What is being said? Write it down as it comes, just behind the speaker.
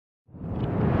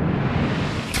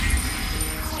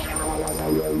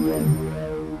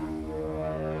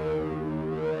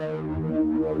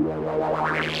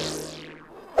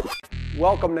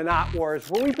Welcome to Knot Wars,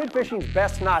 where we pit fishing's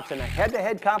best knots in a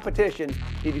head-to-head competition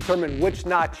to determine which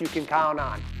knots you can count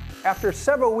on. After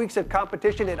several weeks of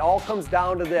competition, it all comes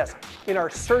down to this, in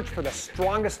our search for the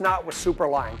strongest knot with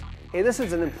superline. Hey, this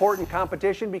is an important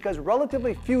competition because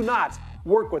relatively few knots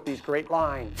work with these great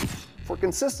lines. For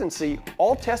consistency,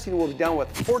 all testing will be done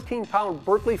with 14-pound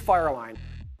Berkley Fireline.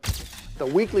 The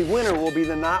weekly winner will be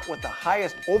the knot with the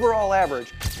highest overall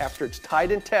average after it's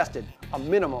tied and tested a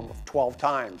minimum of 12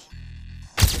 times.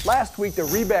 Last week, the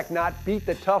Rebeck knot beat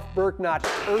the tough Burke knot to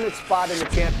earn its spot in the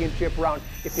championship round.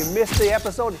 If you missed the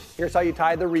episode, here's how you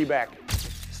tie the Rebeck.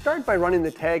 Start by running the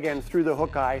tag end through the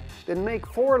hook eye, then make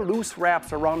 4 loose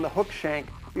wraps around the hook shank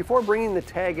before bringing the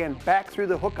tag end back through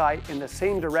the hook eye in the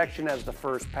same direction as the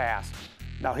first pass.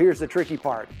 Now here's the tricky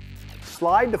part.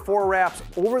 Slide the 4 wraps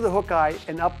over the hook eye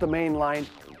and up the main line,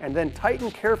 and then tighten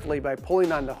carefully by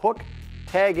pulling on the hook,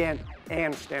 tag end,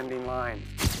 and standing line.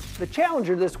 The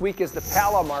challenger this week is the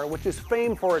Palomar, which is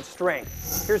famed for its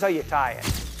strength. Here's how you tie it.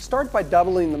 Start by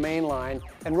doubling the main line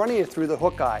and running it through the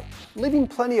hook eye, leaving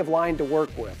plenty of line to work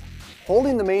with.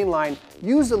 Holding the main line,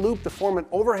 use the loop to form an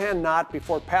overhand knot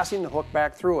before passing the hook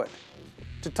back through it.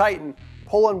 To tighten,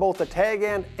 pull on both the tag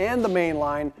end and the main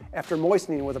line after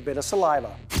moistening with a bit of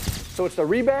saliva. So it's the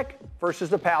Rebeck versus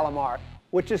the Palomar.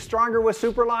 Which is stronger with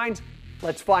superlines?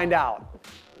 Let's find out.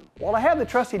 While I have the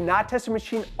trusty knot testing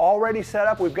machine already set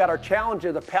up, we've got our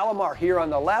challenger, the Palomar, here on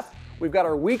the left. We've got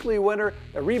our weekly winner,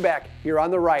 the Rebeck, here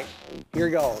on the right. Here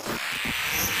goes.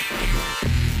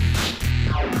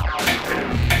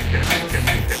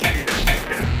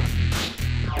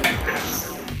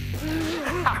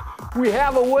 We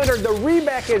have a winner. The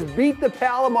Rebeck has beat the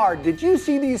Palomar. Did you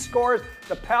see these scores?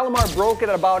 The Palomar broke it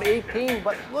at about 18,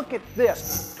 but look at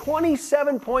this.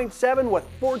 27.7 with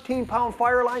 14-pound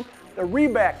Fireline. The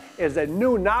Rebeck is the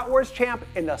new Knot Wars champ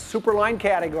in the superline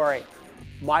category.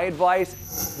 My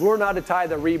advice, learn how to tie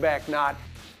the Rebeck knot.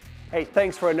 Hey,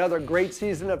 thanks for another great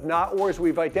season of Knot Wars.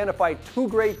 We've identified 2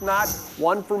 great knots,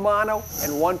 one for mono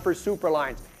and one for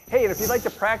superlines. Hey, and if you'd like to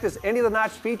practice any of the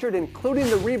knots featured, including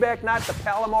the Rebeck knot, the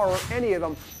Palomar, or any of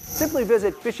them, simply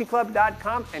visit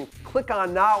fishingclub.com and click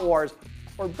on Knot Wars.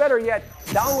 Or better yet,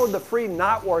 download the free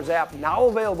Knot Wars app, now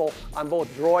available on both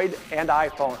Droid and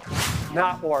iPhone.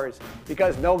 Knot Wars,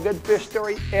 because no good fish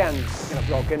story ends in a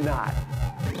broken knot.